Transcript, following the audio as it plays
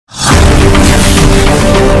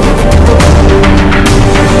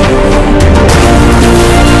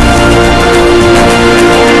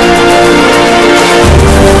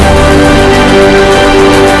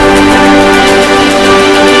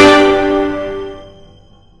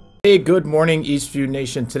Hey, good morning, Eastview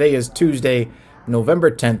Nation. Today is Tuesday,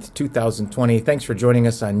 November 10th, 2020. Thanks for joining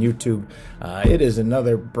us on YouTube. It is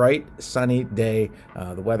another bright, sunny day.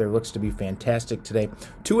 The weather looks to be fantastic today.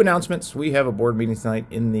 Two announcements. We have a board meeting tonight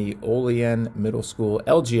in the Olean Middle School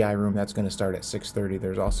LGI room. That's going to start at 6:30.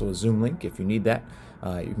 There's also a Zoom link if you need that.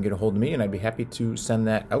 You can get a hold of me, and I'd be happy to send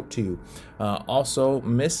that out to you. Also,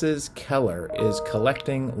 Mrs. Keller is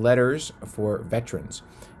collecting letters for veterans.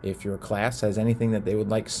 If your class has anything that they would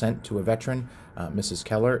like sent to a veteran, Mrs.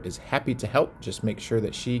 Keller is happy to help. Just make sure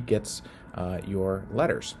that she gets your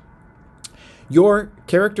letters. Your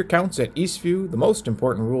character counts at Eastview. The most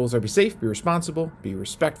important rules are be safe, be responsible, be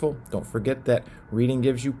respectful. Don't forget that reading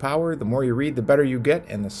gives you power. The more you read, the better you get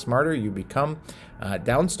and the smarter you become.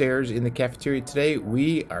 Downstairs in the cafeteria today,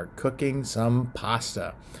 we are cooking some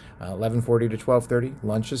pasta. 11:40 to 12:30,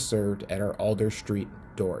 lunch is served at our Alder Street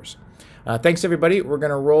doors. Thanks, everybody. We're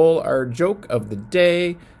going to roll our joke of the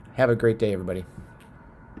day. Have a great day, everybody.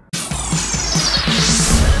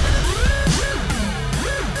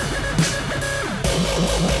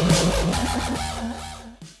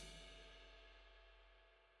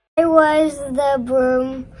 Why was the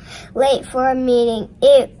broom late for a meeting?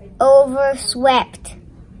 It overswept.